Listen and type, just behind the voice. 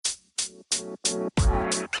Hey,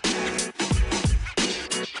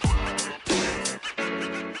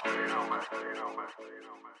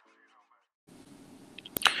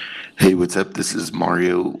 what's up? This is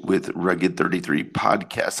Mario with Rugged 33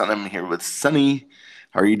 Podcast, and I'm here with Sunny.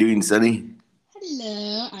 How are you doing, Sunny?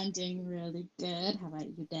 Hello, I'm doing really good. How about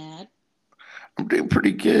you, Dad? I'm doing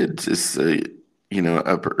pretty good. Just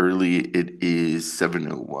up early. It is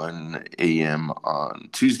 7:01 a.m. on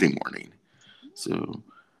Tuesday morning, so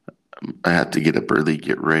I have to get up early,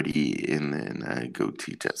 get ready, and then I go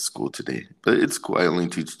teach at school today. But it's cool. I only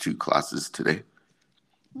teach 2 classes today.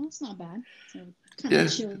 Well, it's not bad. So kind of Yeah,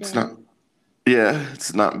 chill it's day. not. Yeah,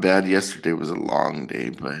 it's not bad. Yesterday was a long day,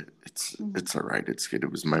 but it's Hmm. it's all right. It's good.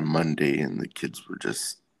 It was my Monday, and the kids were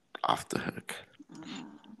just off the hook. Okay.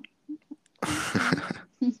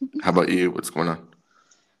 How about you? What's going on?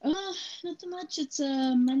 Nothing much. It's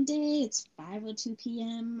a Monday. It's 5:02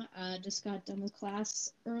 p.m. Just got done with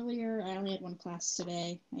class earlier. I only had one class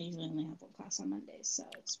today. I usually only have one class on Mondays, so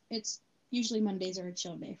it's usually Mondays are a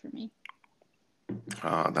chill day for me.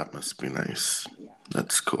 Oh, that must be nice. Yeah.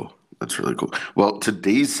 That's cool. That's really cool. Well,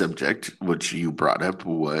 today's subject, which you brought up,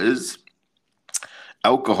 was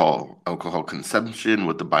alcohol consumption,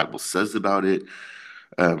 what the Bible says about it.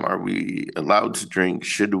 Are we allowed to drink?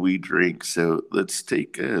 Should we drink? So let's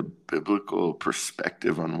take a biblical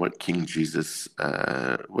perspective on what King Jesus,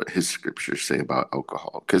 what his scriptures say about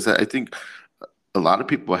alcohol. Because I think a lot of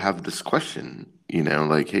people have this question,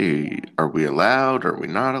 like, hey, Yeah. are we allowed? Are we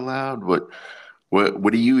not allowed? What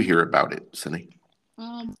do you hear about it, Sunny?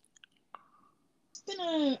 Um,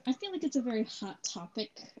 I feel like it's a very hot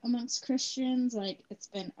topic amongst Christians. Like it's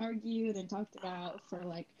been argued and talked about for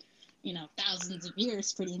thousands of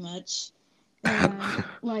years pretty much. And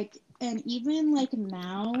and even like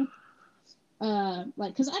now,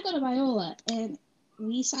 cuz I go to Biola and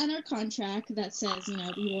we sign our contract that says, we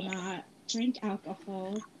will not drink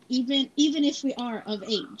alcohol even if we are of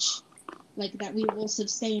age. Like that we will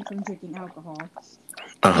abstain from drinking alcohol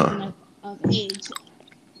Uh-huh. even of age.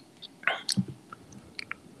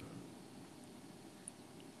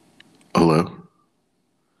 Hello?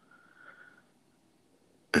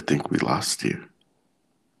 I think we lost you.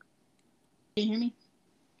 Can you hear me?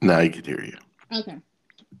 Now I can hear you. Okay.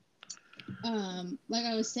 Like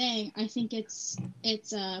I was saying, I think it's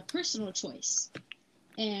a personal choice,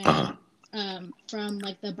 Uh-huh. and from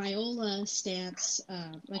like the Biola stance,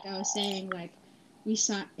 like I was saying, like we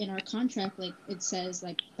saw in our contract, like it says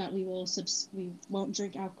like that we won't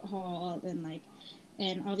drink alcohol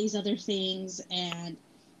and all these other things and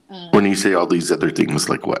When you um, say all these other things,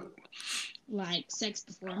 like what? like sex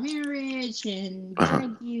before marriage and Uh-huh.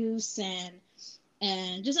 drug use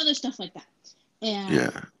and just other stuff like that. And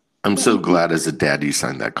Yeah. I'm but so glad as a dad you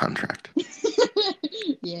signed that contract.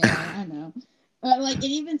 yeah, I know. Like it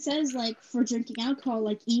even says like for drinking alcohol,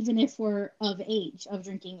 like even if we're of age, of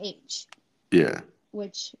drinking age, Yeah.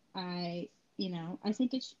 which I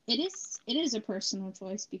think it is a personal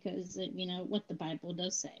choice because what the Bible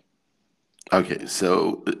does say. Okay,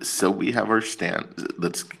 so we have our stand.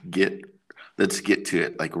 Get let's get to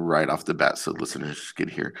it like right off the bat so listeners get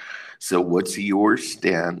here. So what's your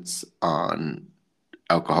stance on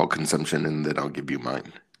alcohol consumption, and then I'll give you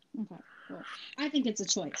mine. Okay, well, I think it's a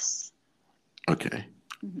choice. Okay.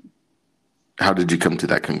 Hmm. How did you come to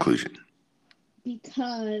that conclusion?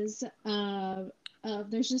 Because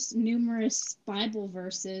there's just numerous Bible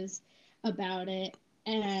verses about it,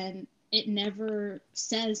 and it never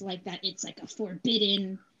says like that it's like a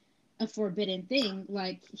forbidden thing.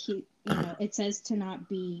 Like it says to not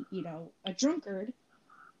be, a drunkard,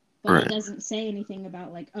 but it Right. doesn't say anything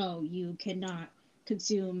about like, oh, you cannot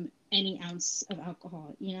consume any ounce of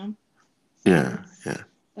alcohol, So Yeah, that's yeah.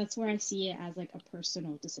 that's where I see it as like a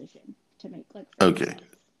personal decision to make like for Okay. yourself.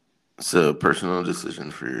 So personal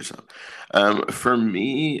decision for yourself. For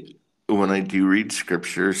me, when I do read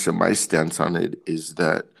scripture, so my stance on it is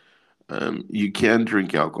that you can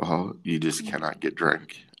drink alcohol, you just Hmm. cannot get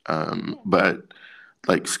drunk. Yeah. But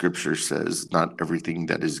like scripture says, not everything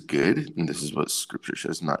that is good, and this is what scripture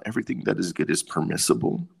says, not everything that is good is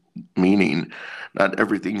permissible, meaning not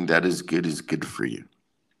everything that is good for you.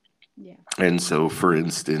 Yeah. And so, for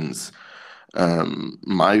instance,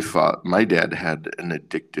 my dad had an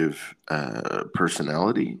addictive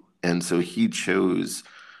personality, and so he chose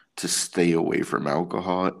to stay away from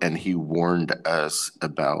alcohol, and he warned us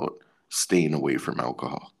about staying away from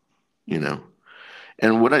alcohol. You Hmm. know,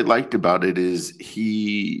 and what I liked about it is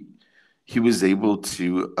he was able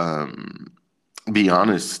to be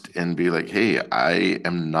honest and be like, "Hey, I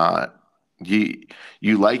am not you.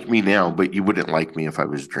 You like me now, but you wouldn't like me if I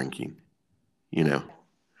was drinking." You know,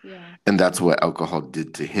 Yeah. Yeah. and that's what alcohol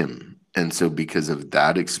did to him. And so because of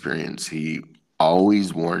that experience, he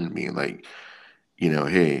always warned me, like,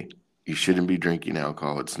 hey, you shouldn't be drinking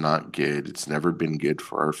alcohol. It's not good. It's never been good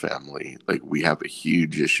for our family. Like, we have a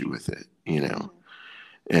huge issue with it. Yeah.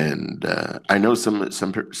 And I know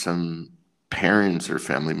some parents or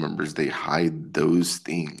family members, they hide those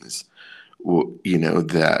things,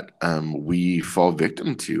 that we fall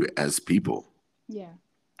victim to as people. Yeah.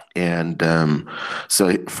 And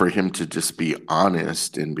so for him to just be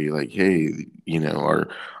honest and be like, hey,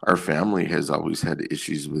 our family has always had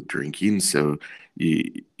issues with drinking, so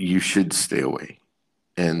you should stay away.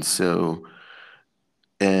 And so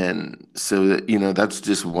that's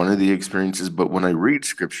just one of the experiences. But when I read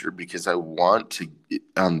scripture, because I want to,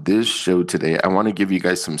 on this show today, I want to give you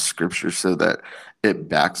guys some scripture so that it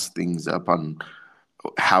backs things up on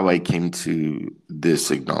how I came to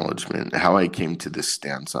this acknowledgement, how I came to this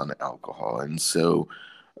stance on alcohol. And so,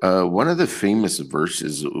 one of the famous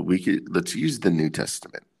verses, let's use the New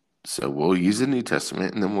Testament. So we'll use the New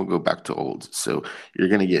Testament and then we'll go back to Old. So you're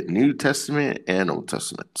going to get New Testament and Old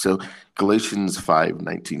Testament. So Galatians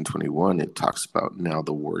 5:19-21, it talks about, now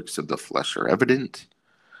the works of the flesh are evident: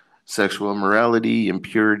 sexual immorality,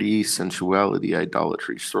 impurity, sensuality,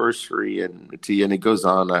 idolatry, sorcery, enmity, and it goes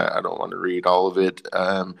on. I don't want to read all of it.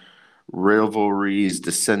 Rivalries,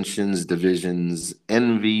 dissensions, divisions,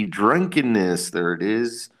 envy, drunkenness. There it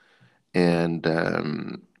is, and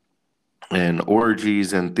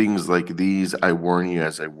orgies and things like these. I warn you,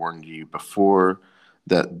 as I warned you before,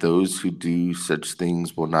 that those who do such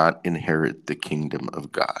things will not inherit the kingdom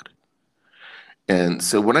of God. And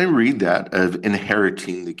so when I read that of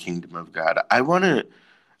inheriting the kingdom of God, I want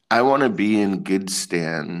to be in good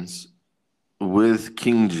stands with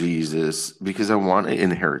King Jesus, because I want to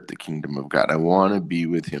inherit the kingdom of God. I want to be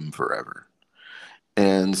with him forever.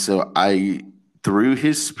 And so through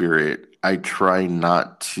his spirit, I try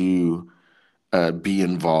not to be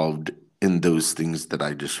involved in those things that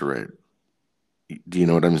I just read. Do you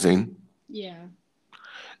know what I'm saying? Yeah.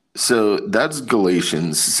 So that's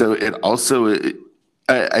Galatians. So it also,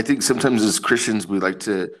 I think sometimes as Christians we like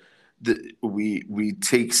to, we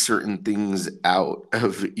take certain things out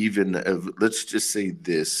of, even of, let's just say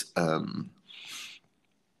this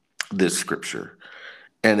scripture,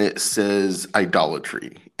 and it says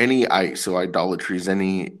idolatry. So idolatry is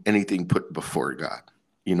anything put before God.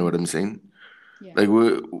 You know what I'm saying? Yeah. Like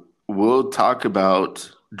we'll talk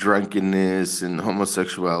about drunkenness and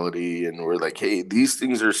homosexuality, and we're like, hey, these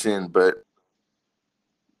things are sin, but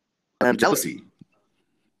jealousy.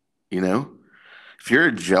 You know, if you're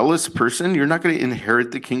a jealous person, you're not going to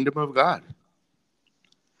inherit the kingdom of God.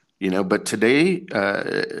 But today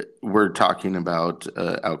we're talking about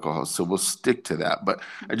alcohol, so we'll stick to that. But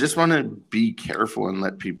I just want to be careful and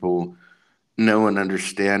let people know and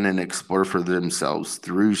understand and explore for themselves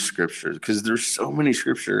through scripture, because there's so many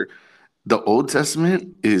scripture. The Old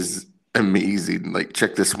Testament is amazing. Like,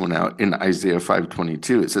 check this one out in Isaiah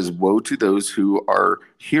 5:22. It says, woe to those who are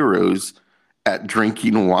heroes at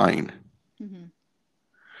drinking wine, Mm-hmm.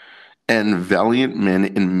 and valiant men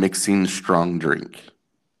in mixing strong drink.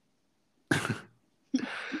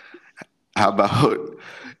 How about,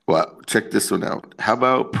 well, check this one out. How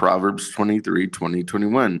about Proverbs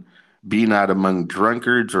 23:20-21? Be not among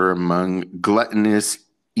drunkards or among gluttonous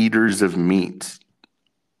eaters of meat.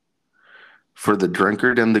 For the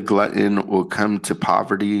drunkard and the glutton will come to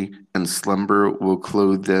poverty, and slumber will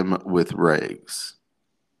clothe them with rags.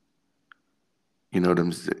 You know what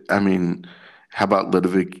I'm saying? I mean, how about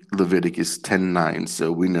Leviticus 10:9?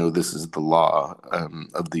 So we know this is the law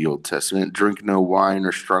of the Old Testament. Drink no wine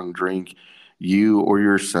or strong drink, you or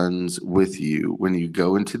your sons with you, when you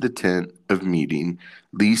go into the tent of meeting,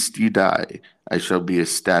 lest you die. I shall be a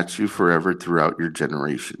statue forever throughout your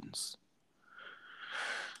generations.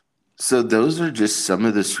 So those are just some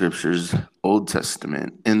of the scriptures, Old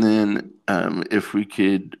Testament. And then if we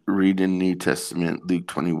could read in New Testament, Luke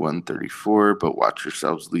 21:34, but watch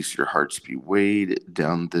yourselves, lest your hearts be weighed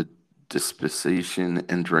down the dispensation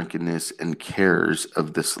and drunkenness and cares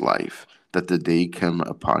of this life, that the day come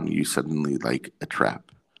upon you suddenly like a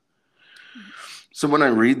trap. So when I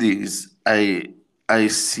read these, I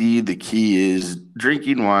see the key is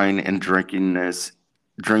drinking wine and drunkenness,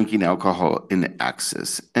 drinking alcohol in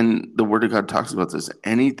excess. And the Word of God talks about this.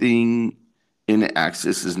 Anything in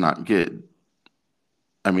excess is not good.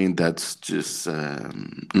 I mean, that's just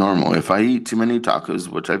normal. If I eat too many tacos,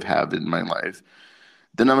 which I've had in my life,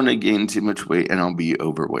 then I'm going to gain too much weight and I'll be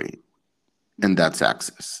overweight. And that's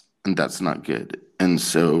excess. And that's not good. And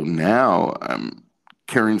so now I'm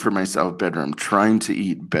caring for myself better. I'm trying to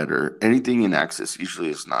eat better. Anything in excess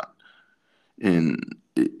usually is not. And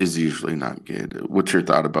is usually not good. What's your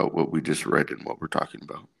thought about what we just read and what we're talking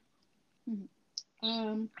about?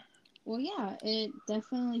 Mhm. Well, yeah, it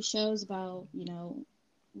definitely shows about,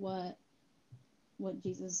 what what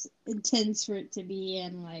Jesus intends for it to be,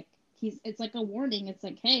 and like it's like a warning. It's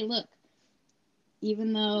like, hey, look,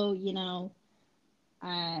 even though,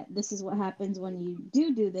 this is what happens when you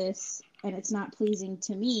do this, and it's not pleasing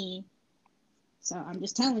to me. So I'm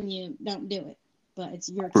just telling you, don't do it. But it's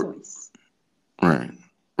your choice. Right.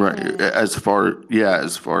 Right. And As far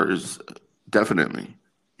as definitely,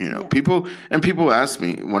 yeah, people ask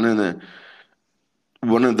me one of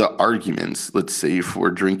the arguments, let's say for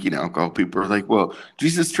drinking alcohol, people are like, well,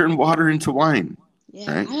 Jesus turned water into wine,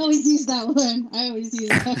 yeah, right? I always use that one. I always use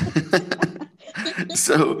that.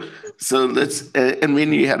 so and me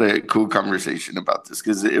and you had a cool conversation about this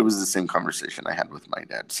because it was the same conversation I had with my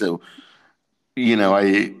dad. So,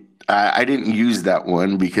 I didn't use that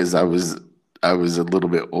one because I was a little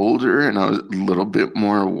bit older and I was a little bit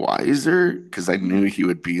more wiser because I knew he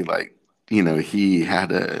would be like, he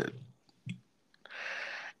had a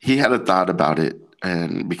thought about it,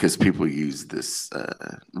 and because people use this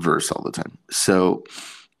verse all the time. So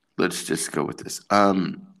let's just go with this.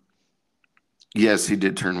 Yes, he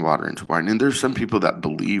did turn water into wine, and there's some people that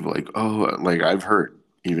believe, like, oh, like I've heard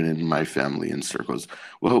even in my family in circles,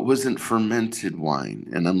 well, it wasn't fermented wine,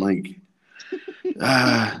 and I'm like,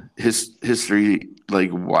 his history,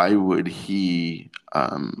 like, why was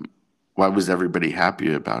everybody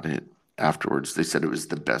happy about it afterwards? They said it was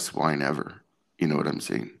the best wine ever. You know what I'm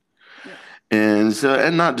saying? Yeah. And so,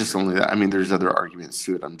 and not just only that, I mean, there's other arguments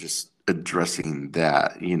to it. I'm just addressing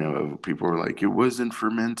that, people were like, it wasn't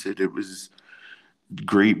fermented, it was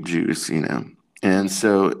grape juice. And Yeah.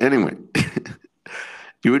 so, anyway,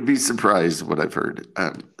 you would be surprised what I've heard.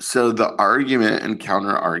 So, the argument and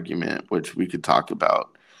counter argument, which we could talk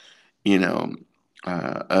about, you know,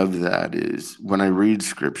 of that is when I read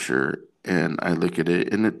scripture and I look at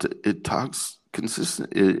it, and it talks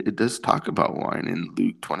consistent. It does talk about wine in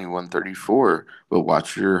Luke 21:34. But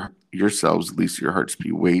watch yourselves, lest your hearts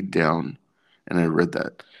be weighed down. And I read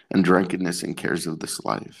that, and drunkenness and cares of this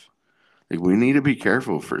life. Like, we need to be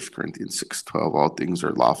careful. 1 Corinthians 6:12. All things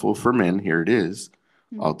are lawful for men. Here it is.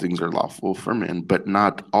 All Mhm. things are lawful for men, but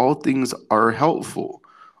not all things are helpful.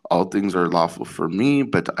 All things are lawful for me,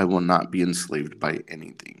 but I will not be enslaved by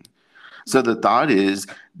anything. So the thought is,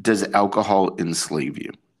 does alcohol enslave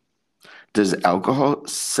you? Does alcohol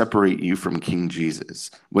separate you from King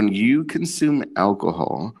Jesus? When you consume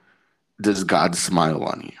alcohol, does God smile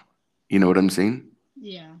on you? You know what I'm saying?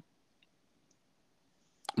 Yeah.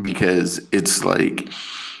 Because it's like,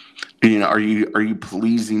 are you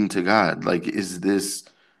pleasing to God? Like, is this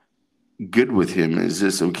good with him? Is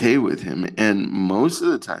this okay with him? And most of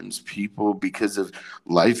the times people, because of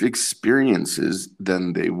life experiences,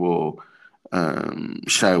 then they will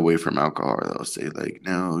shy away from alcohol, or they'll say like,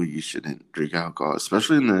 no, you shouldn't drink alcohol,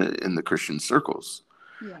 especially in the Christian circles.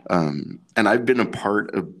 Yeah. And I've been a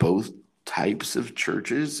part of both types of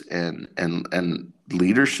churches and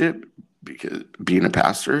leadership, because being a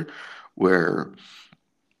pastor, where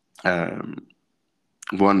um,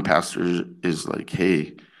 one pastor is like,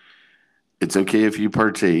 hey, it's okay if you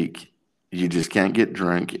partake. You just can't get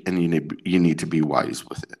drunk, and you need to be wise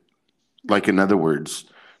with it. Like, Yeah. in other words,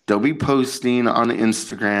 don't be posting on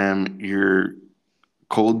Instagram your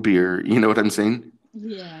cold beer. You know what I'm saying?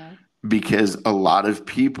 Yeah. Because a lot of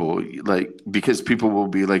people, because people will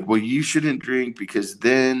be like, well, you shouldn't drink because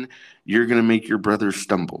then you're gonna make your brother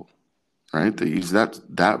stumble. Right? They use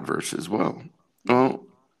that verse as well. Yeah. Well,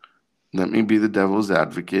 let me be the devil's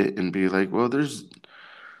advocate and be like, well, there's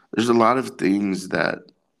a lot of things that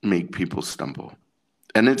make people stumble.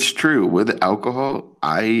 And it's true with alcohol.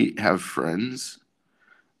 I have friends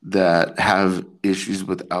that have issues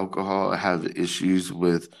with alcohol, have issues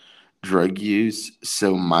with drug use.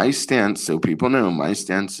 So people know my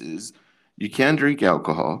stance is, you can drink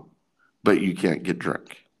alcohol, but you can't get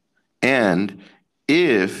drunk. And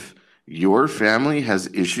if your family has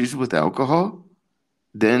issues with alcohol,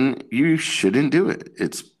 then you shouldn't do it.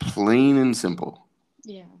 It's plain and simple.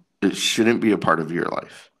 Yeah. It shouldn't be a part of your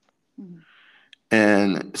life. Mhm.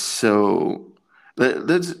 And so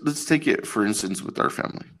let's take it for instance with our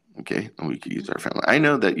family, okay? And we could use our family. I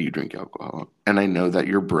know that you drink alcohol, and I know that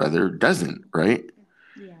your brother doesn't, right?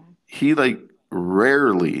 Yeah. He, like,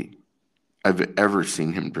 rarely I've ever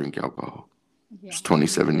seen him drink alcohol. Yeah. He's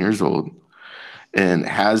 27 years old, and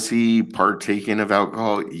has he partaken of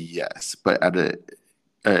alcohol? Yes, but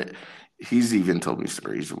uh, he's even told me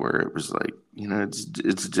stories where it was like,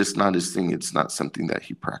 it's just not his thing. It's not something that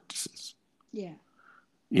he practices. Yeah.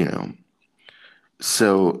 You know,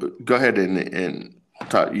 So go ahead and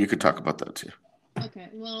You could talk about that too. Okay,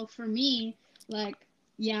 well, for me, like,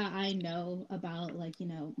 yeah, I know about, like,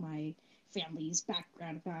 my family's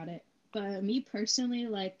background about it. But me personally,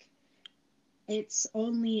 like, it's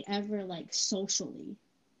only ever, like, socially.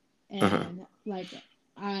 Uh-huh. And,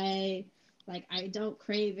 I, I don't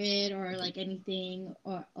crave it or, like, anything.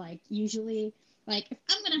 Or, like, usually, like, if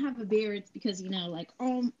I'm gonna have a beer, it's because, like,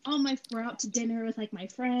 we're out to dinner with, like, my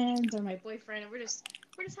friends or my boyfriend, and we're just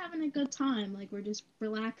having a good time. Like, we're just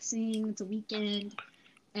relaxing. It's a weekend,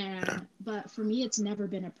 Yeah. and but for me it's never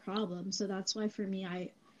been a problem, so that's why for me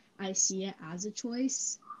I see it as a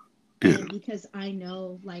choice. Yeah. And because I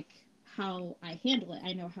know, like, how I handle it,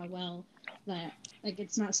 I know how well that, like,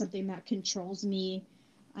 it's not something that controls me.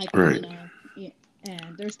 I can, Right.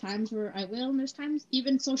 and there's times where I will, and there's times,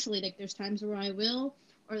 even socially, like, there's times where I will,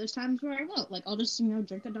 or there's times where I won't. Like, I'll just,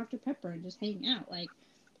 drink a Dr. Pepper and just hang out. Like,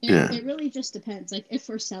 Yeah. it really just depends. Like, if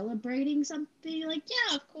we're celebrating something, like,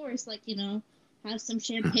 yeah, of course, like, have some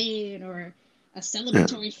champagne or a Yeah.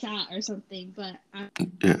 celebratory shot or something. But I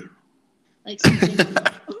Yeah. like something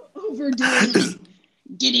overdoing, like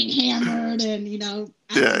getting hammered and Yeah.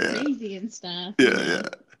 acting Yeah. crazy and stuff. Yeah. Yeah.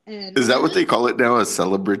 And Is that it what really, they call it now? A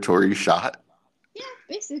celebratory shot? yeah,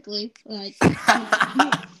 basically, like,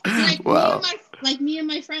 Wow. me and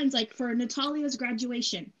my friends, like, for Natalia's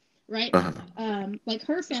graduation, right? Uh-huh. Like,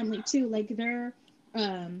 her family too, like,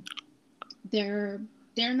 um they're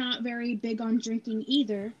they're not very big on drinking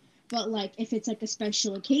either, but, like, if it's like a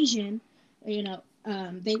special occasion, they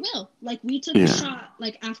will. Like, we took a Yeah. shot,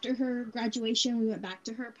 like, after her graduation. We went back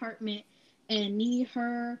to her apartment, and me,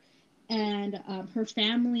 her, and her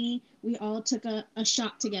family, we all took a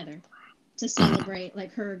shot together to Uh-huh. celebrate,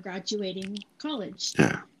 like, her graduating college.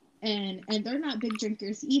 Yeah. And they're not big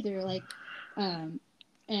drinkers either, like, um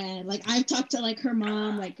and, like, I've talked to, like, her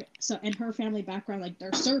mom, like, so, and her family background, like,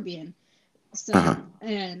 they're Serbian. Uh-huh.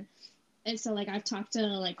 So, and so, like, I've talked to,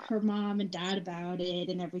 like, her mom and dad about it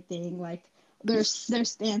and everything, like, their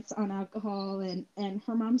stance on alcohol. And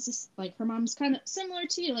her mom's just, like, her mom's kind of similar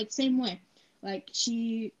to you, like, same way. Like,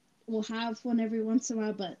 she will have one every once in a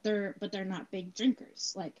while, but they're not big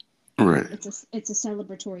drinkers. Like, Right. it's a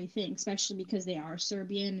celebratory thing, especially because they are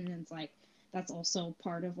Serbian, and it's like that's also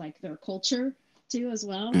part of, like, their culture too as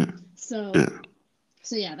well. Yeah. So, Yeah.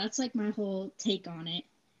 yeah, that's, like, my whole take on it,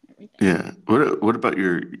 everything. Yeah. What about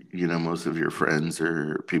your, most of your friends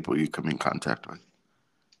or people you come in contact with?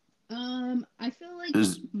 I feel like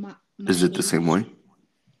Is my is it the same age. way?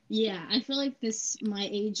 Yeah, I feel like my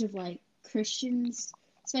age of, like, Christians,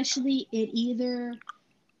 especially,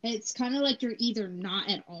 it's kind of like you're either not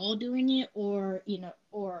at all doing it, or you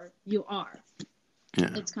are. Yeah.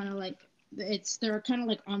 It's kind of like they're kind of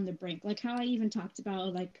like on the brink. Like how I even talked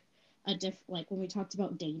about, like, like when we talked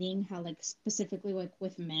about dating, how, like, specifically, like,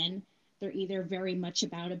 with men, they're either very much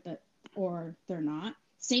about it, but or they're not.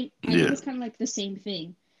 Same. I think Yeah. it's kind of like the same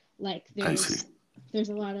thing. Like, I see. there's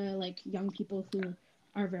a lot of, like, young people who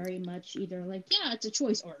are very much either like, yeah, it's a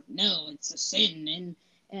choice, or no, it's a sin,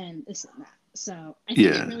 and this and that. So I think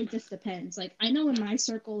it Yeah. really just depends. Like, I know in my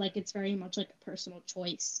circle, like, it's very much like a personal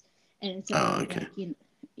choice, and it's Oh, about, okay. like,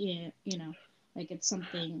 yeah, like, it's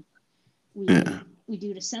something we Yeah. we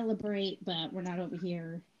do to celebrate, but we're not over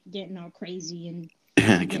here getting all crazy and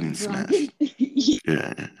Yeah. Getting getting drunk smashed. and, Yeah.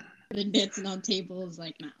 Yeah. and dancing on tables.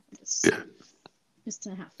 Like, no, Yeah. just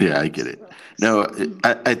to have Yeah, fun, I get just it. relax. No,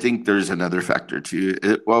 Mhm. I think there's another factor too.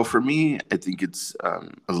 Well, for me, I think it's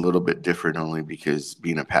a little bit different only because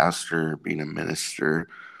being a pastor, being a minister,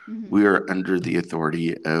 Mhm. we are under the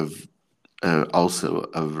authority of also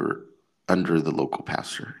under the local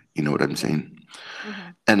pastor. You know what I'm Yeah. saying?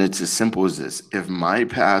 Uh-huh. And it's as simple as this. If my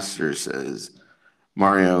pastor says,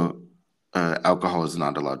 Mario, alcohol is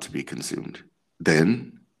not allowed to be consumed,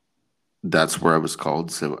 then that's where I was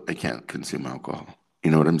called, so I can't consume alcohol.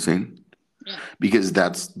 You know what I'm saying? Yeah. Because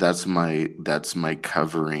that's my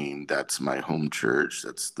covering, that's my home church,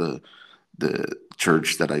 that's the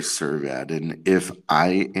church that I serve at. And if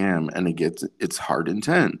I am, and it's hard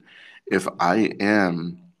intent, if I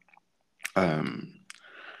am um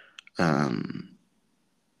um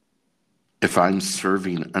if I'm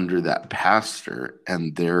serving under that pastor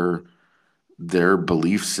and their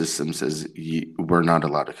belief system says we're not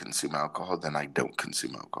allowed to consume alcohol, then I don't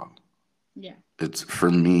consume alcohol. Yeah. It's for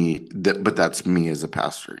me but that's me as a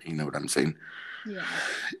pastor, you know what I'm saying? Yeah.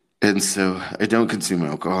 And so I don't consume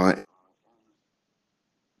alcohol.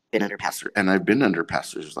 Been under pastor, and I've been under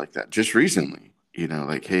pastors like that just recently.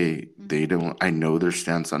 Like, hey, they Mhm. don't. I know their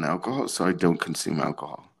stance on alcohol, so I don't consume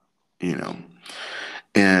alcohol. You know,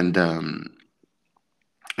 and and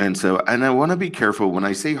I want to be careful when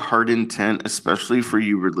I say hard intent, especially for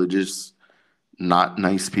you religious not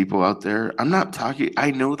nice people out there. I'm not talking,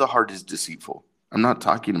 I know the heart is deceitful. I'm not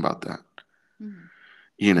talking about that.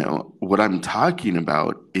 Mhm. What I'm talking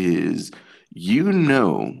about is, you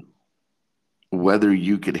know, whether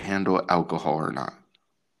you could handle alcohol or not.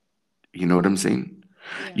 You know what I'm saying?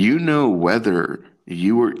 Yeah. You know whether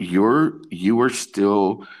you are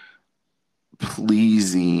still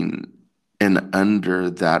pleasing and under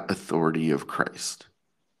that authority of Christ.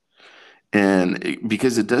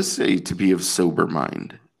 Because it does say to be of sober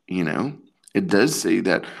mind, it does say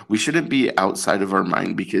that we shouldn't be outside of our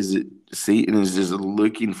mind, because Satan is just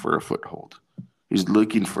looking for a foothold. He's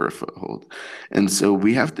looking for a foothold. And so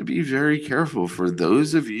we have to be very careful. For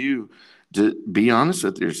those of you, to be honest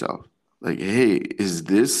with yourself. Like, hey, is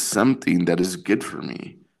this something that is good for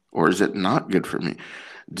me? Or is it not good for me?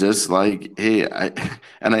 Just like, hey,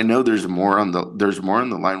 and I know there's more on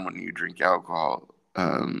the line when you drink alcohol.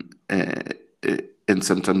 And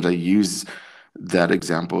sometimes I use that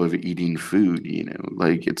example of eating food,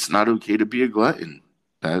 like, it's not okay to be a glutton.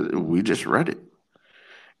 We just read it.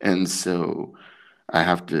 And so I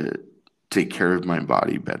have to take care of my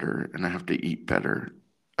body better, and I have to eat better.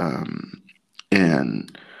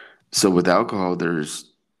 And so with alcohol,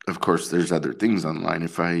 of course, there's other things online.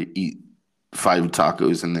 If I eat 5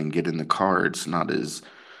 tacos and then get in the car, it's not as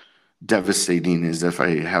devastating as if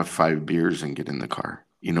I have 5 beers and get in the car.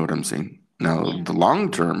 You know what I'm saying? Now, Yeah. the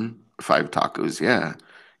long term, 5 tacos, yeah,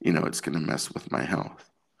 it's going to mess with my health.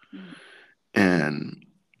 Mhm. And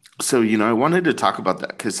so, I wanted to talk about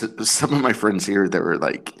that because some of my friends here that were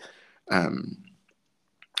like, um,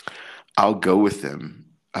 I'll go with them.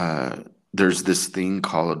 There's this thing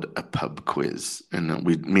called a pub quiz, and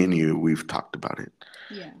me and you, we've talked about it.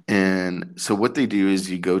 Yeah. And so what they do is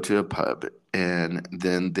you go to a pub, and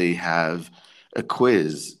then they have a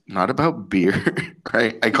quiz, not about beer,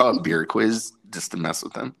 right? I call it beer quiz just to mess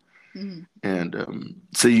with them. Mhm. And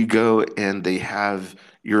so you go, and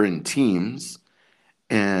you're in teams.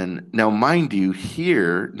 And now, mind you,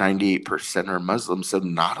 here, 98% are Muslim, so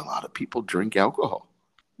not a lot of people drink alcohol.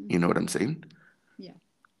 You Mhm. know what I'm saying? Yeah.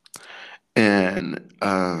 And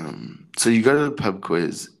so you go to the pub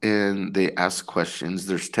quiz, and they ask questions.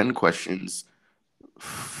 There's 10 questions,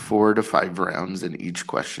 4 to 5 rounds in each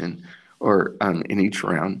question, or in each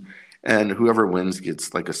round. And whoever wins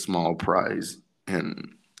gets like a small prize.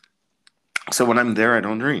 And so when I'm there, I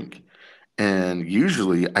don't drink. And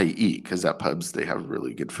usually I eat, because at pubs, they have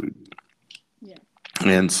really good food. Yeah.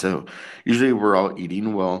 And so usually we're all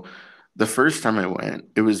eating. Well, the first time I went,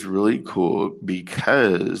 it was really cool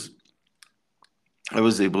because I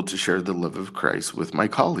was able to share the love of Christ with my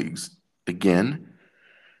colleagues. Again,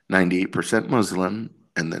 98% Muslim,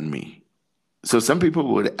 and then me. So some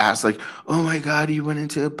people would ask, like, oh my God, you went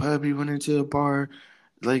into a pub, you went into a bar.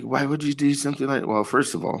 Like, why would you do something like, well,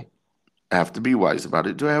 first of all, I have to be wise about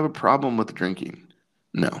it. Do I have a problem with drinking?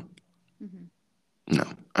 No, Mhm. no,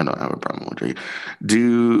 I don't have a problem with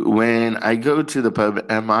drinking. When I go to the pub,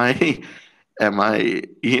 am I,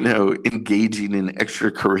 engaging in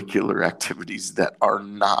extracurricular activities that are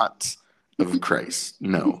not of Christ?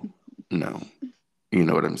 No, no. You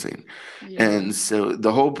know what I'm saying? Yeah. And so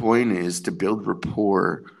the whole point is to build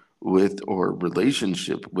rapport with, or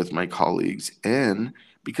relationship with, my colleagues. And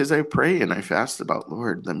because I pray and I fast about,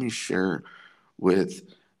 Lord, let me share with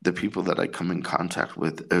the people that I come in contact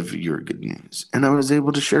with of your good news. And I was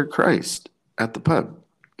able to share Christ at the pub.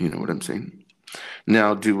 You know what I'm saying?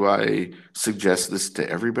 Now, do I suggest this to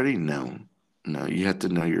everybody? No. No, you have to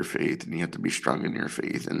know your faith, and you have to be strong in your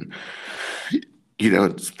faith. And,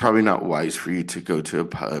 it's probably not wise for you to go to a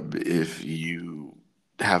pub if you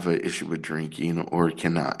have an issue with drinking or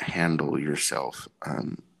cannot handle yourself,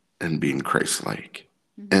 and being Christ like.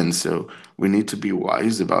 Mhm. And so we need to be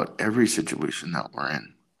wise about every situation that we're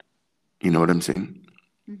in. You know what I'm saying?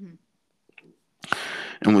 Mhm.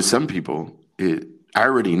 And with some people, I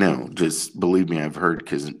already know. Just believe me, I've heard,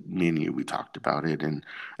 because me and you, we talked about it, and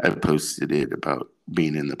I've posted it about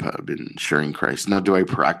being in the pub and sharing Christ. Now, do I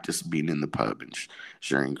practice being in the pub and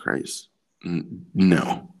sharing Christ? No.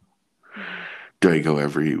 Mhm. Do I go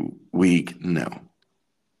every week? No.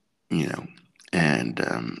 You know,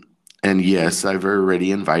 and yes, I've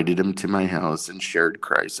already invited him to my house and shared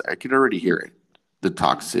Christ. I could already hear it. The Yeah.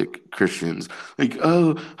 toxic Christians, like,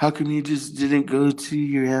 oh, how come you just didn't go to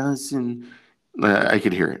your house? And I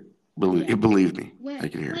could hear it. Yeah. Believe me, I Why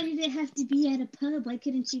could hear why it. did it have to be at a pub? Why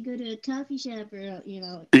couldn't you go to a coffee shop, or Yeah,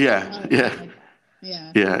 yeah, like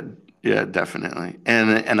yeah. yeah, yeah, definitely.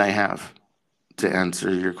 And I have, to answer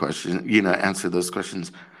your question, answer those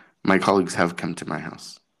questions. My colleagues have come to my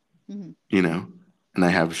house. Mhm. You know, and I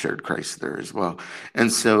have shared Christ there as well.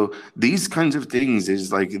 And so these kinds of things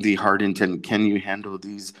is like the hard intent. Can you handle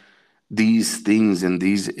these things and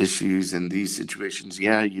these issues and these situations?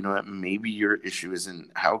 Yeah, you know what? Maybe your issue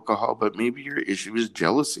isn't alcohol, but maybe your issue is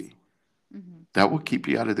jealousy. Mm-hmm. That will keep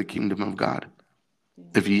you out of the kingdom of God. Yeah.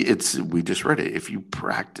 If you, it's we just read it. If you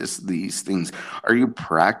practice these things, are you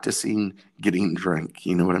practicing getting drunk?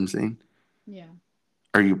 You know what I'm saying? Yeah.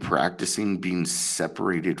 Are you practicing being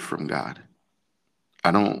separated from God?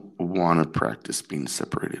 I don't want to practice being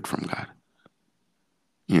separated from God.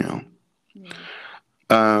 You know. Yeah.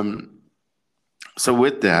 Um, so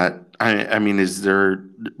with that, I mean, is there?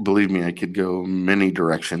 Believe me, I could go many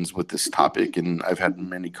directions with this topic, and I've had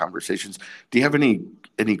many conversations. Do you have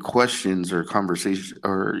any questions or conversation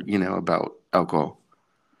or about alcohol?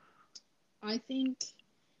 I think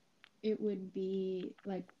it would be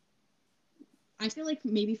like, I feel like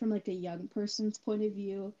maybe from like a young person's point of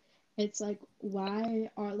view, it's like, why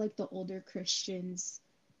are like the older Christians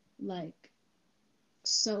like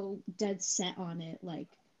so dead set on it? Like,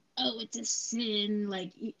 oh, it's a sin.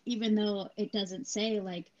 Like, even though it doesn't say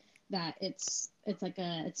like that, it's like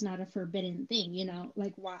it's not a forbidden thing, you know?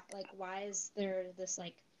 Like why is there this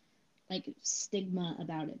like stigma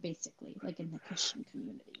about it, basically, like in the Christian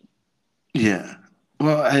community? Yeah.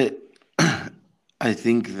 Well, I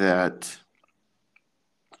think that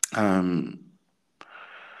um,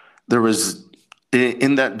 there was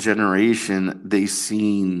in that generation they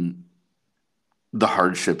seen the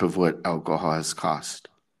hardship of what alcohol has cost.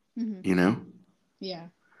 Hmm. You know, Yeah.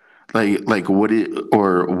 like what it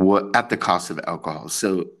or what at the cost of alcohol.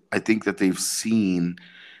 So I think that they've seen,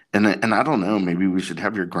 and I don't know. Maybe we should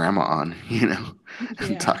have your grandma on, and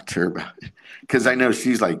Yeah. talk to her about it because I Yeah. know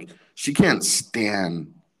she's like she can't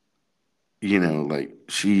stand. Like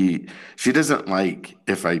she doesn't like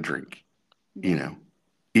if I drink. You Yeah. know,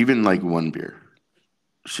 even like one beer.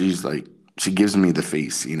 She's like she gives me the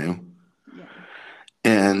face. Yeah.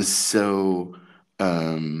 And so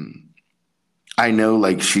um I know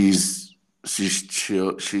like she's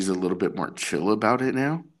chill, she's a little bit more chill about it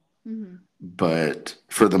now, Hmm. but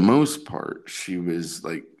for the most part she was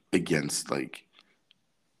like against like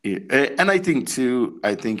and I think too,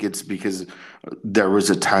 I think it's because there was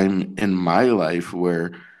a time in my life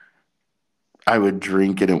where I would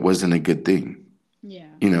drink and it wasn't a good thing. Yeah.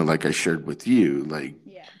 Like I shared with you, like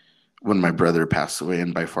Yeah. when my brother passed away,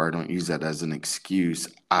 and by far I don't use that as an excuse,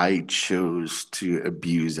 I chose to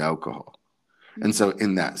abuse alcohol. And Hmm. so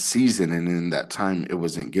in that season and in that time, it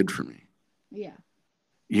wasn't good for me. Yeah.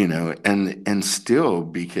 And still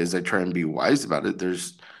because I try and be wise about it,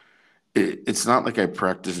 it's not like I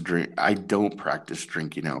don't practice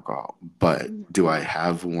drinking alcohol, but Hmm. do I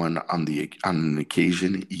have one on an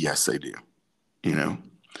occasion? Yes, I do. You know?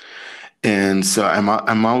 And so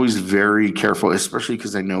I'm always very careful, especially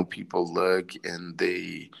because I know people look and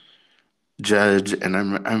they judge, and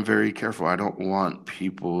I'm very careful. I don't want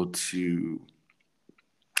people to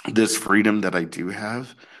this freedom that I do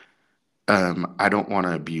have. I don't want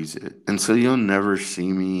to abuse it, and so you'll never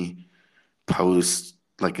see me post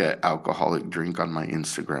like an alcoholic drink on my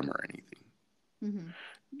Instagram or anything. Hmm.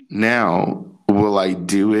 Now, will I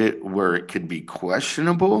do it where it could be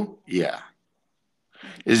questionable? Yeah,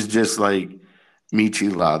 it's just like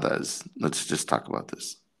micheladas. Let's just talk about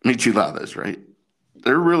this. Micheladas, right?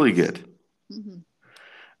 They're really good. Hmm.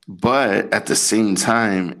 But at the same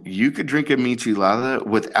time, you could drink a michelada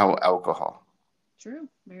without alcohol. True.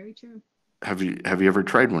 Very true. Have you ever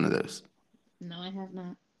tried one of those? No, I have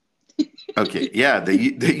not. Okay, yeah, they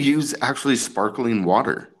use actually sparkling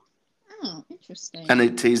water, Oh, and interesting.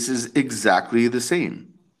 it tastes exactly the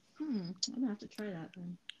same. I'm gonna have to try that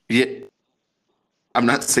then. Yeah, I'm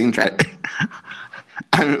not saying try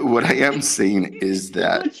it. What I am saying is Go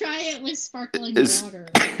that try it with sparkling is water.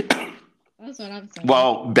 That's what I'm saying.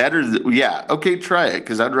 well better. Yeah, okay, try it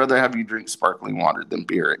because I'd rather have you drink sparkling water than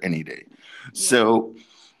beer any day. Yeah. So,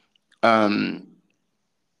 um,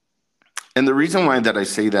 and the reason why that I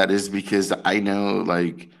say that is because I know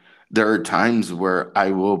like there are times where I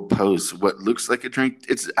will post what looks like a drink.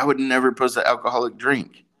 I would never post an alcoholic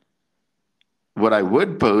drink. What I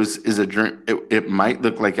would post is a drink. It might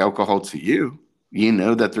look like alcohol to you. You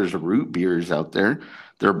know that there's root beers out there.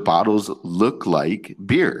 Their Yeah. bottles look like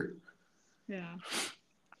beer. Yeah.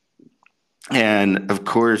 And of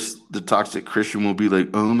course, the toxic Christian will be like,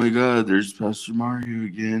 oh my God, there's Pastor Mario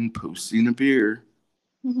again posting a beer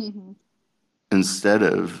instead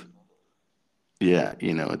of, yeah,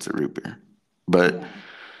 it's a root beer. But Yeah.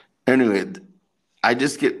 anyway, I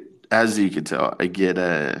just get, as you can tell, I get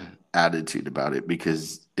a attitude about it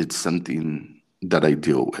because it's something that I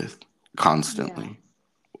deal with Yeah. constantly.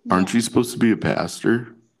 Aren't Yeah. you supposed to be a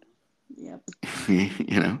pastor? Yep.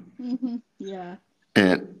 You know? Yeah.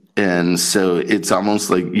 And so it's almost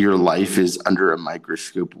like your life is under a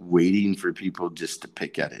microscope waiting for people just to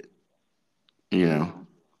pick at it. You know?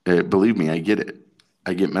 Yeah. Believe me, I get it.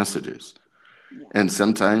 I get messages. Yeah. And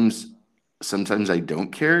sometimes I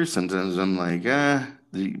don't care. Sometimes I'm like,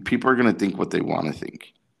 the people are gonna think what they want to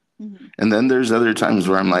think. Hmm. And then there's other times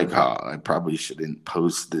where I'm like, oh, I probably shouldn't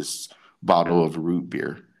post this bottle of root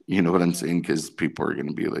beer. You know what I'm Yeah. saying? Because people are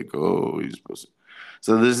gonna be like, oh, he's posting.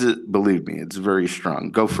 So this is, believe me, it's very strong.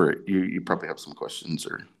 Go for it. You probably have some questions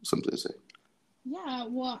or something to say. Yeah,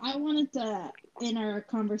 well, I wanted to, in our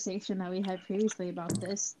conversation that we had previously about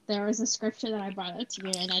this, there was a scripture that I brought up to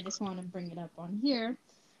you, and I just want to bring it up on here,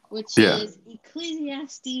 which Yeah. is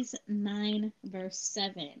Ecclesiastes 9, verse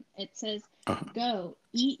 7. It says, Uh, Go,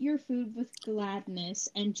 eat your food with gladness,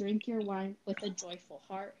 and drink your wine with a joyful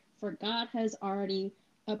heart, for God has already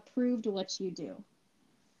approved what you do.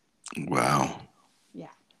 wow. Yeah.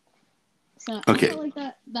 So I feel Okay. like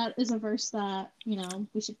that is a verse that,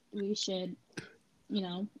 we should, you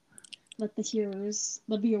know, let the hearers,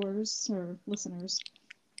 the viewers or listeners,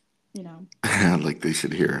 you know. Like they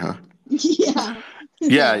should hear, huh? Yeah.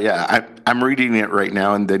 Yeah, yeah. I'm reading it right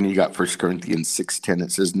now, and then you got First Corinthians 6:10.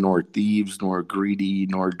 It says, "Nor thieves, nor greedy,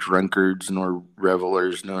 nor drunkards, nor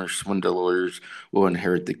revelers, nor swindlers will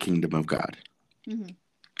inherit the kingdom of God." Hmm.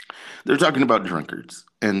 They're talking about drunkards,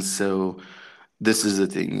 and so this is the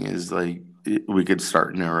thing: is like we could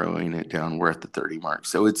start narrowing it down. We're at the 30 mark,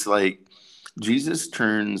 so it's like Jesus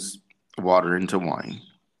turns water into wine,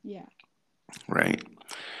 Yeah. right?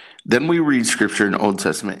 Then we read scripture in Old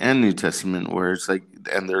Testament and New Testament where it's like,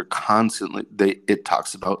 and they're constantly, it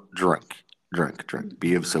talks about drunk, Hmm.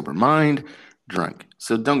 be of sober mind, drunk.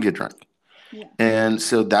 So don't get drunk. Yeah. And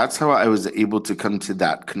so that's how I was able to come to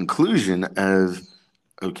that conclusion of,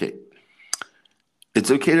 okay,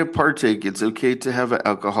 it's okay to partake. It's okay to have an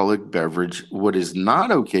alcoholic beverage. What is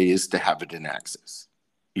not okay is to have it in excess.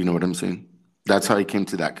 You know what I'm saying? That's how Yeah. I came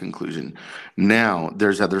to that conclusion. Now,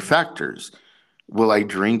 there's other factors. Will I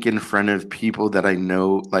drink in front of people that I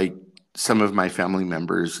know, like some of my family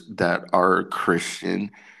members that are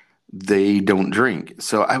Christian? They don't drink.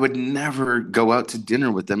 So I would never go out to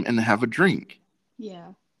dinner with them and have a drink.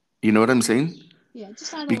 Yeah. You know what I'm saying? Yeah.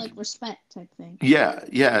 Just out of Be- like respect type thing. yeah,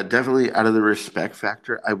 yeah, definitely out of the respect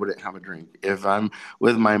factor, I wouldn't have a drink. If I'm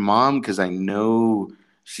with my mom, because I know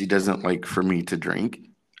she doesn't like for me to drink,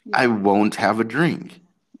 I Yeah. won't have a drink.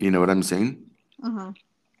 You know what I'm saying? Uh-huh.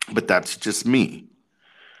 But that's just me.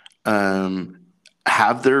 Um,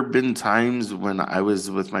 have there been times when I was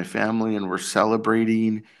with my family and we're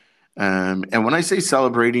celebrating? And when I say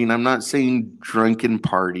celebrating, I'm not saying drunken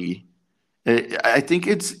party. I think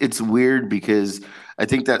it's weird because I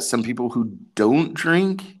think that some people who don't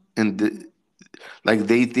drink like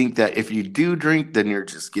they think that if you do drink, then you're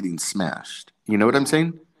just getting smashed. You know what I'm Yeah.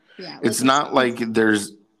 saying? Yeah. Like It's not like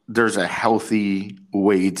it's there's a healthy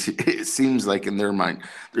way to. It seems like in their mind,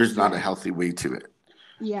 there's not a yeah. healthy way to it.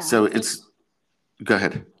 Yeah. So Like, it's go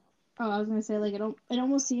ahead. oh, I was gonna say, like, it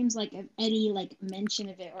almost seems like if any like mention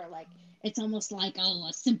of it, or like it's almost like, oh,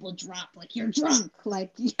 a simple drop, like you're drunk,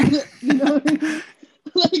 like you know what I mean?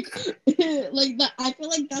 Like like that. I feel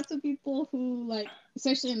like that's what people who, like,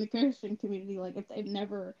 especially in the Christian community, like if they've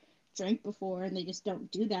never drank before and they just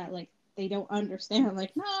don't do that, like they don't understand.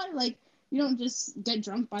 Like, no, like you don't just get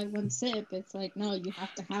drunk by one sip. It's like, no, you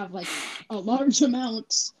have to have like a large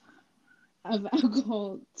amount of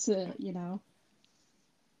alcohol to,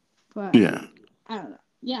 but Yeah, I don't know.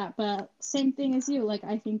 Yeah, but same thing as you. Like,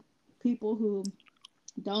 I think people who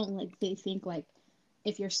don't, like, they think like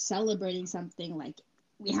if you're celebrating something, like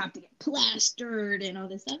we have to get plastered and all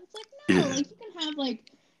this stuff. It's like, no, yeah, like you can have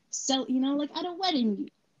like like at a wedding,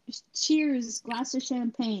 cheers, glass of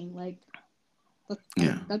champagne, like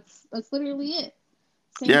yeah, that's literally it.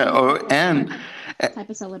 Same yeah. thing Oh, for and any type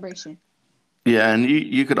of celebration. yeah, and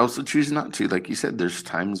you could also choose not to. Like you said, there's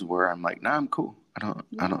times where I'm like, nah, I'm cool. I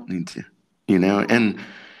Yeah, don't need to. You know, yeah,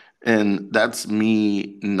 and that's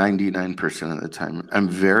me 99% of the time. I'm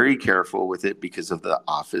very careful with it because of the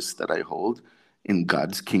office that I hold in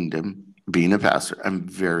God's kingdom, being a pastor. I'm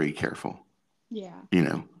very careful, yeah, you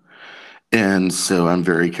know. And so I'm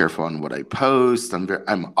very careful on what I post.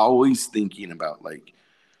 I'm always thinking about like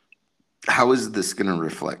how is this going to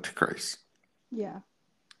reflect Christ? yeah,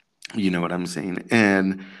 You know what I'm saying?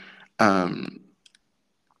 Um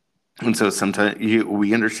and so sometimes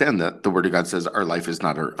we understand that the word of God says our life is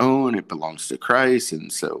not our own, it belongs to Christ.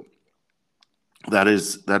 And so that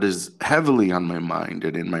is heavily on my mind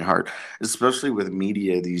and in my heart, especially with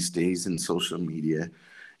media these days and social media.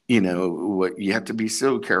 what you have to be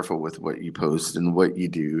so careful with what you post and what you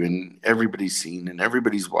do, and everybody's seeing and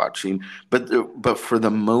everybody's watching. But for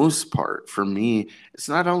the most part, for me, it's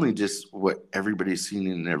not only just what everybody's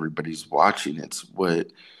seeing and everybody's watching, it's what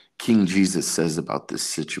King Jesus says about this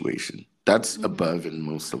situation. That's Mm-hmm. above and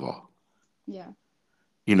most of all. Yeah.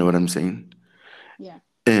 You know what I'm saying? Yeah.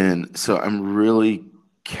 And so I'm really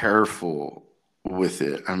careful with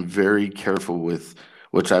it. I'm very careful with,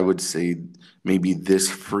 which I would say, maybe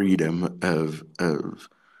this freedom of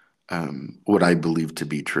what I believe to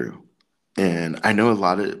be true. Yeah. And I know a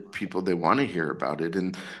lot of people, they want to hear about it,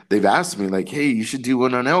 and they've asked me like, "Hey, you should do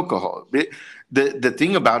one on alcohol." The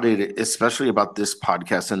thing about it, especially about this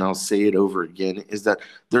podcast, and I'll say it over again, is that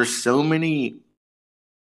there's so many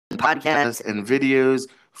podcasts and videos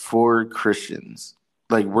for Christians.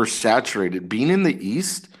 Like, we're saturated. Being in the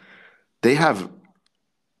East, they have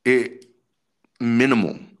it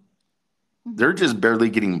minimal. Mm-hmm. They're just barely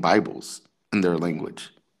getting Bibles in their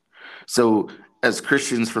language. So, as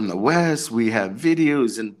Christians from the West, we have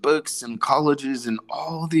videos and books and colleges and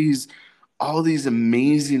all these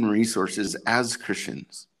amazing resources as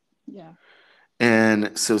Christians. Yeah.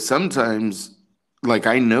 And so sometimes, like,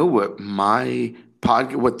 I know what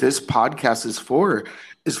this podcast is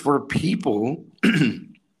for people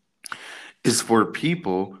is for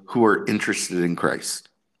people who are interested in Christ.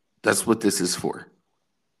 That's what this is for.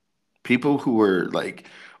 People who are like,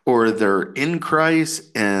 or they're in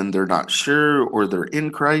Christ and they're not sure, or they're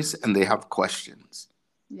in Christ and they have questions.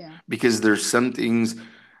 Yeah. Because there's some things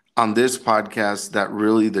on this podcast that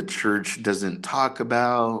really the church doesn't talk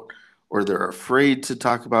about, or they're afraid to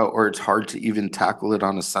talk about, or it's hard to even tackle it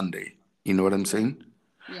on a Sunday. You know what I'm Yeah. saying?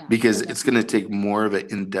 Yeah. Because it's going to Definitely. take more of an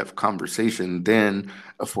in depth conversation than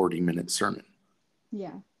a 40-minute sermon.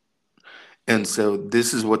 Yeah. And so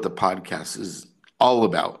this is what the podcast is all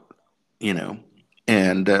about, you know.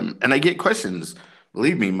 And I get questions.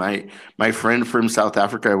 Believe me, my friend from South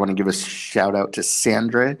Africa, I want to give a shout out to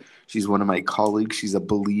Sandra. She's one of my colleagues. She's a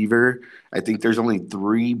believer. I think there's only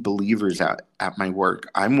 3 believers at my work.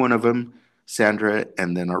 I'm one of them, Sandra,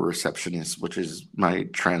 and then our receptionist, which is my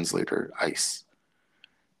translator, Ice.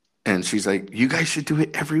 And she's like, "You guys should do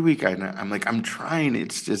it every week." I'm like, "I'm trying.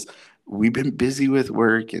 It's just we've been busy with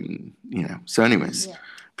work, and So, anyways, Yeah.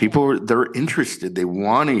 Yeah. they're interested. They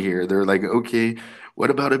want to hear. They're like, "Okay,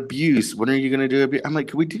 what about abuse? When are you gonna do abuse?" I'm like,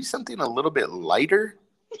 "Can we do something a little bit lighter?"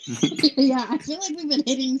 Yeah. I feel like we've been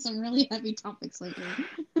hitting some really heavy topics lately.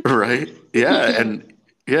 Right? Yeah, Yeah. and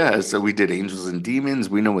yeah. So we did angels and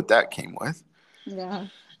demons. We know what that came with, Yeah.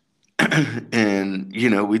 and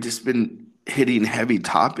we just been hitting heavy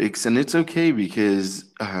topics, and it's okay because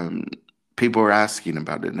people are asking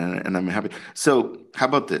about it, and I'm happy. So, how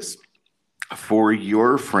about this? For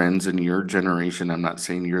your friends in your generation, I'm not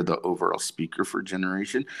saying you're the overall speaker for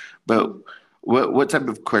generation, but Mhm. what type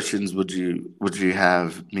of questions would you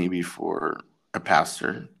have maybe for a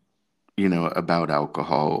pastor, about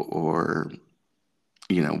alcohol, or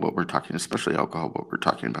what we're talking, especially alcohol, what we're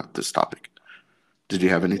talking about this topic? Did you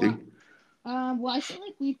have Well, anything? well, I feel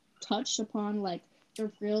like we touched upon like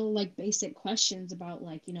the real like basic questions about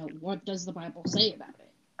like what does the Bible say about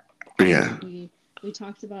it. Yeah. We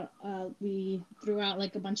talked about we threw out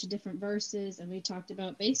like a bunch of different verses, and we talked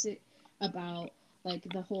about basic about like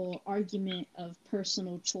the whole argument of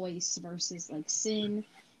personal choice versus like sin,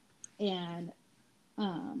 and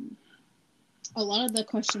um a lot of the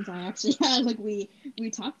questions I actually had, like we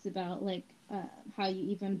talked about like how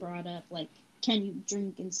you even brought up like can you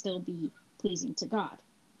drink and still be pleasing to God.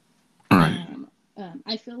 Right. And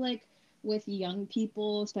I feel like with young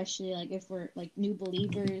people, especially like if we're like new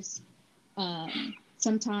believers,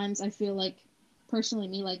 sometimes I feel like personally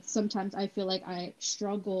me like sometimes I feel like I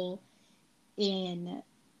struggle in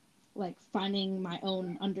like finding my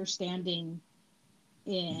own understanding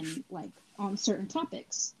in like on certain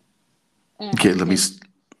topics, Okay, let me because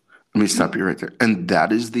let me stop you right there. And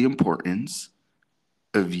that is the importance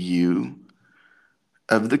of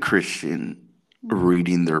the Christian Mhm.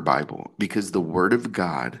 reading their Bible, because the Word of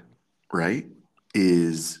God, right,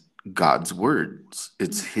 is God's words.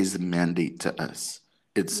 It's Mhm. His mandate to us.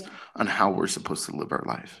 It's Yeah. on how we're supposed to live our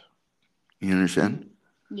life. You understand?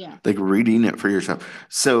 Mhm. Yeah. Like, reading it for yourself.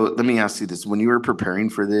 So let me ask you this: when you were preparing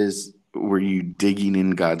for this, were you digging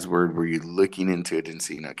in God's Word? Were you looking into it and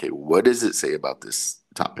seeing, okay, what does it say about this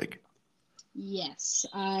topic? Yes,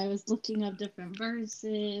 I was looking up different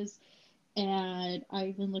verses, and I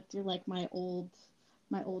even looked through like my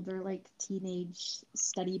older like teenage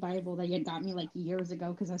study Bible that you had got me like years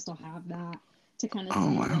ago because I still have that to kind of Oh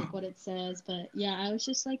see wow. like what it says. But yeah, I was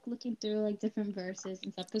just like looking through like different verses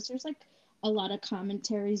and stuff because there's like a lot of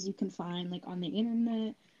commentaries you can find like on the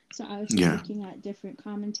internet. So I was just Yeah. looking at different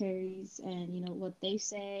commentaries and what they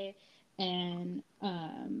say, and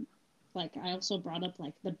like I also brought up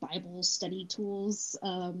like the Bible study tools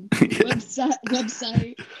Yeah.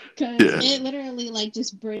 website because Yeah. it literally like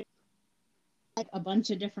just brings like a bunch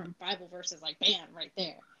of different Bible verses like bam right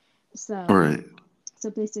there. All So right.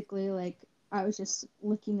 basically like I was just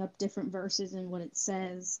looking up different verses and what it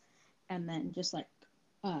says, and then just like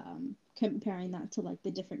comparing that to like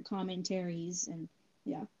the different commentaries and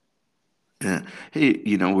yeah. Yeah. Hey,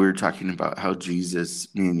 we were talking about how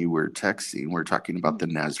Jesus, me and you were texting. We're talking about the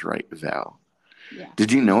Mhm. Nazarite vow. Yeah,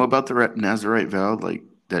 Did you know about the Nazarite vow, like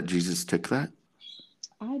that Jesus took that?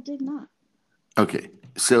 I did not. Okay.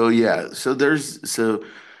 So yeah, so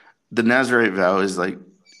the Nazarite vow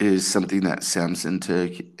is something that Samson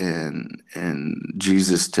took and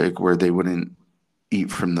Jesus took, where they wouldn't eat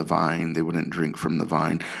from the vine, they wouldn't drink from the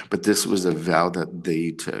vine, but this was a vow that they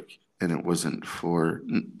took, and it wasn't for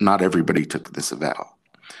not everybody took this vow.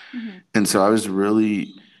 Hmm. And so I was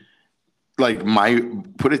really like, my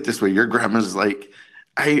put it this way, your grandma's like,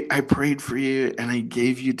 I prayed for you and I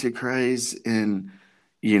gave you to Christ, and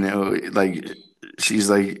like, she's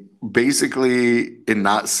like, basically, in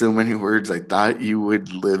not so many words, I thought you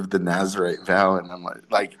would live the Nazarite vow. And I'm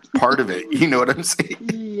like part of it, you know what I'm saying?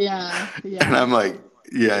 Yeah, And yeah, I'm like,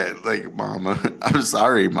 yeah, like, mama, I'm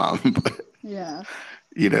sorry, mom, but yeah.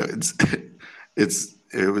 it's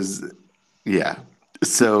it was, yeah.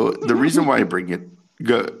 So the reason why I bring it,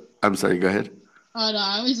 go, I'm sorry, go ahead. Oh no,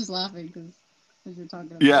 I was just laughing because you're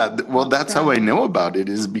talking Yeah, well, about that's how I grandma. know about it,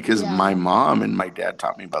 is because my Yeah, mom and my dad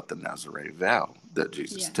taught me about the Nazarite vow that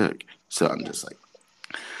Jesus yeah, took. So I'm yeah, just like,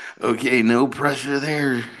 okay, no pressure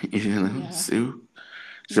there, yeah, Sue.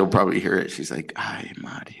 She'll yeah. probably hear it. She's like, "Ay,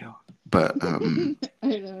 Mario," but I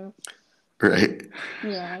know. right,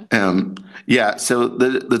 Yeah. um, yeah. So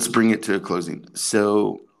let's bring it to a closing.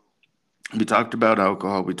 So we talked about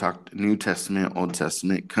alcohol. We talked New Testament, Old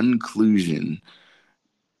Testament. Conclusion,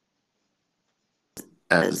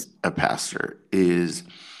 as a pastor, is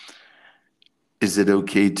it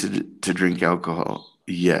okay to drink alcohol?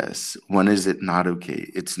 Yes. When is it not okay?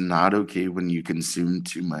 It's not okay when you consume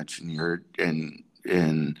too much, and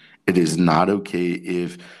it is not okay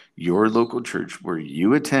if your local church where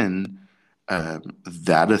you attend,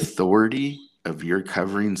 that authority of your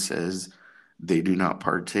covering says they do not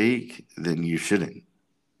partake, then you shouldn't.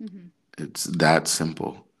 Hmm. It's that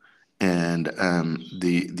simple. And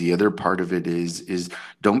the other part of it is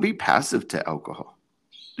don't be passive to alcohol.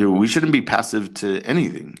 We shouldn't be passive to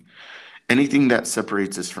anything. Anything that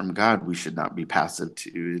separates us from God, we should not be passive to,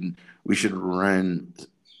 and we should run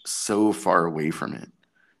so far away from it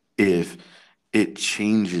if it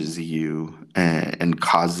changes you and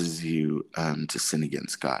causes you to sin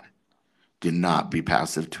against God. Do not be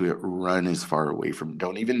passive to it. Run as far away from it.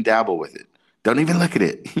 Don't even dabble with it. Don't even look at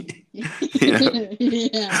it. you know,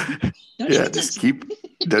 Yeah. Don't yeah, even just touch keep.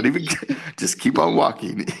 Don't even. Just keep on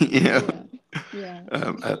walking. it. Yeah. Yeah.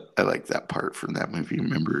 I like that part from that movie.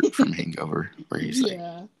 Remember, from Hangover, where he's like,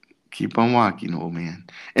 Yeah. keep on walking, old man.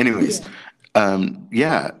 Anyways, Yeah.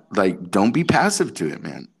 yeah, like, don't be passive to it,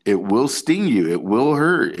 man. It will sting you. It will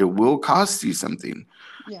hurt. It will cost you something.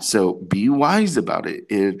 Yeah. So be wise about it.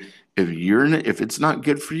 If it's not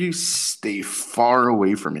good for you, stay far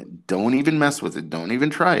away from it. Don't even mess with it. Don't even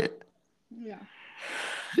try it. Yeah.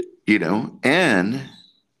 And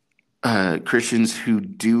Christians who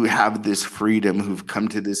do have this freedom, who've come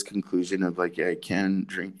to this conclusion of like, yeah, I can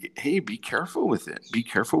drink. Hey, be careful with it. Be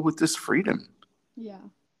careful with this freedom. Yeah.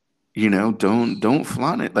 Don't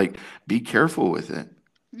flaunt it. Like, be careful with it.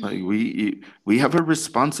 Like, Hmm. we have a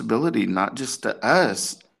responsibility, not just to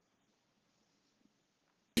us.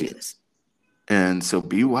 And so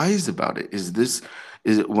be wise about it. Is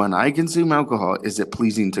it, when I consume alcohol, is it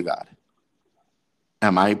pleasing to God?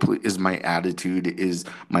 Is my attitude, is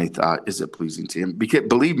my thought, is it pleasing to him? Because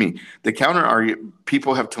believe me, the counter argue,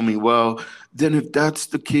 people have told me, well, then if that's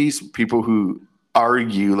the case, people who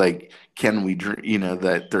argue like, can we drink,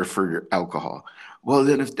 that they're for alcohol. Well,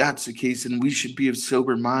 then if that's the case, and we should be of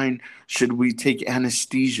sober mind, should we take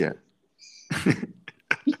anesthesia?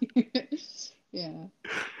 Yeah.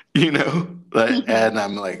 And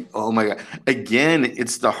I'm like, oh my God. Again,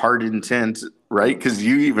 it's the heart intent, right? Because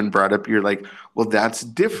you even brought up, you're like, well, that's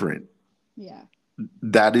different. Yeah.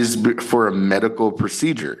 That is for a medical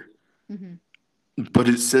procedure, Hmm. but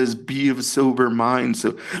it says be of sober mind.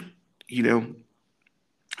 So, you know,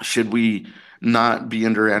 should we not be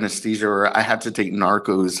under anesthesia? Or I had to take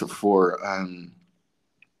narcos for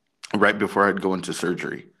right before I'd go into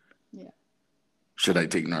surgery. Yeah. Should we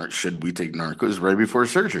take narcos right before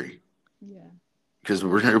surgery? Yeah. because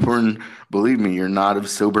believe me, you're not of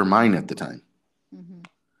sober mind at the time. Mm-hmm.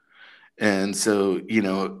 And so,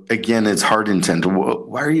 again, it's hard intent.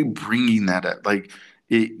 Why are you bringing that up? Like,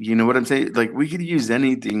 you know what I'm saying? Like, we could use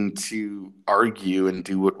anything to argue and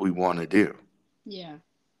do what we want to do. Yeah.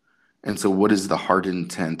 And so, what is the heart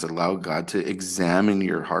intent? Allow God to examine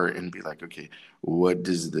your heart and be like, okay, what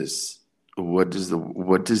does this, what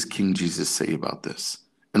does King Jesus say about this?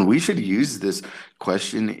 And we should use this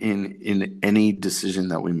question in any decision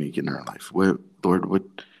that we make in our life. Lord, what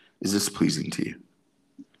is this pleasing to you?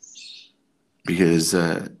 Because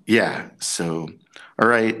yeah, so all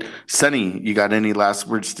right, Sunny, you got any last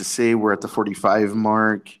words to say? We're at the 45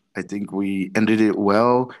 mark. I think we ended it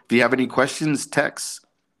well. If you have any questions, text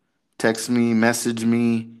me, message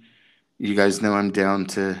me. You guys know I'm down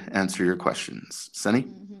to answer your questions. Sunny?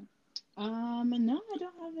 Mm-hmm. No, I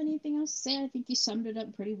don't have anything else to say. I think you summed it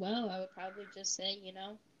up pretty well. I would probably just say,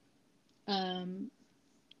 um,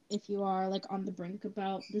 if you are like on the brink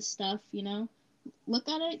about this stuff, look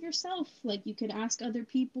at it yourself. Like you could ask other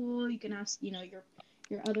people, you can ask,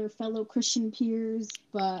 your other fellow Christian peers,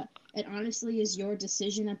 but it honestly is your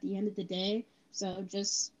decision at the end of the day. So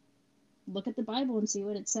just look at the Bible and see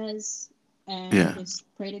what it says, and Yeah, just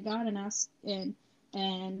pray to God and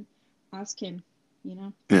and ask Him. yeah,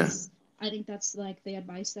 That's I think that's like the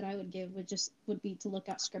advice that I would give would be to look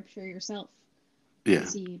at Scripture yourself and yeah,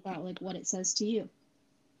 see about like what it says to you.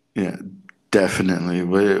 yeah. Definitely.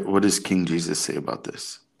 What does King Jesus say about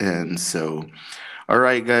this? And so, all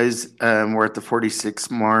right, guys, we're at the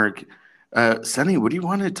 46 mark. Sunny, what do you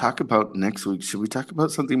want to talk about next week? Should we talk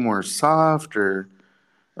about something more soft or?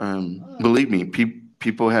 Oh, Believe me,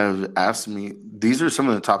 people have asked me. These are some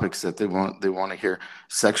of the topics that they want to hear.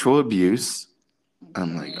 Sexual abuse.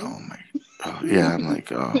 I'm like, okay. oh my, oh yeah. I'm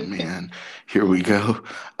like, oh man, here we go.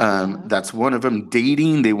 Yeah. That's one of them.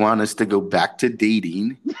 Dating. They want us to go back to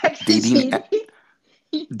dating. Dating,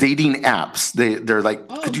 dating apps. They're like,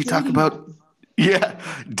 Oh, could you talk dating about? apps. Yeah,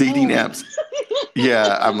 dating Oh. apps.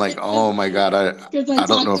 Yeah, I'm like, oh my god. Because I I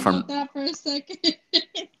don't know talked if about I'm. that for a second.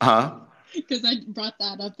 Huh? Because I brought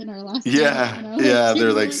that up in our last chat, Yeah, and I was like, yeah.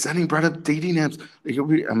 They're like, seriously? Sunny brought up dating apps.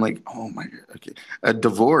 I'm like, oh my god. Okay.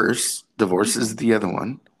 Divorce. Divorce Mm-hmm. is the other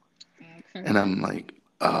one. And Okay. I'm like,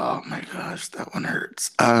 oh my gosh, that one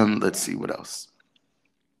hurts. Let's Yeah. see what else.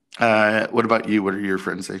 What about you? What are your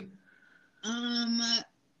friends saying? Um,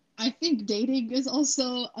 I think dating is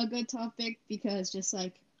also a good topic because just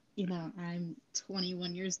like, I'm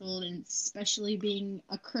 21 years old, and especially being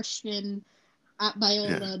a Christian at Yeah,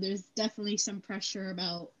 Biola, there's definitely some pressure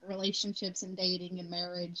about relationships and dating and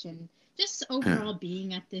marriage and just yeah, overall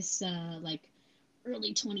being at this like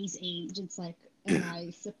early 20s age. It's like, yeah,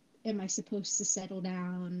 am I supposed to settle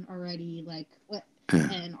down already? Like what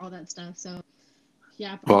yeah. and all that stuff. So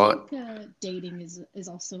yeah, I think Well, dating is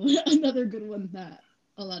also another good one that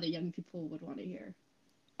a lot of young people would want to hear.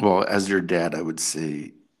 as your dad, I would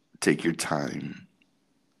say, take your time.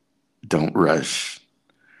 Don't rush.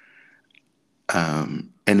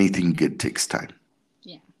 Anything good takes time.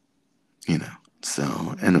 Yeah. you know.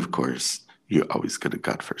 So, and of course, you always go to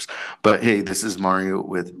God first. But hey, this is Mario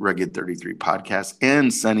with Rugged 33 Podcast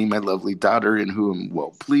and Sunny, my lovely daughter, in whom I'm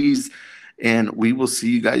well pleased. And we will see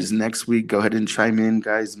you guys next week. Go ahead and chime in,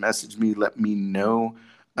 guys. Message me, let me know.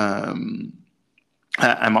 Um,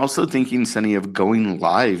 I'm also thinking, Sunny, of going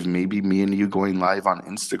live. Maybe me and you going live on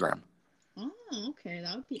Instagram, Oh, okay,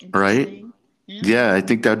 that would be right? interesting. Yeah. Yeah, I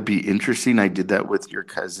think that would be interesting. I did that with your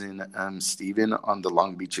cousin, Steven, on the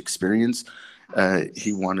Long Beach experience. He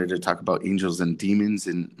Nice. wanted to talk about angels and demons,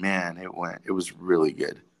 and man, it was really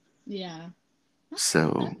good. Yeah.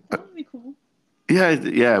 So, That would be cool. yeah,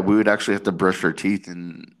 yeah, we would actually have to brush our teeth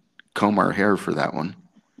and comb our hair for that one,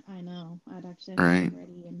 I know. I'd actually have to get right?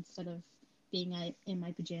 ready instead of being in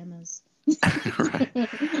my pajamas. Right.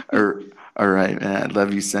 All right, man.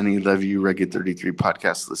 Love you, Sunny. Love you, Reggae 33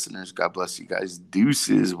 podcast listeners. God bless you guys.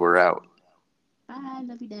 Deuces. We're out. Bye.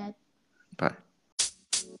 Love you, Dad. Bye.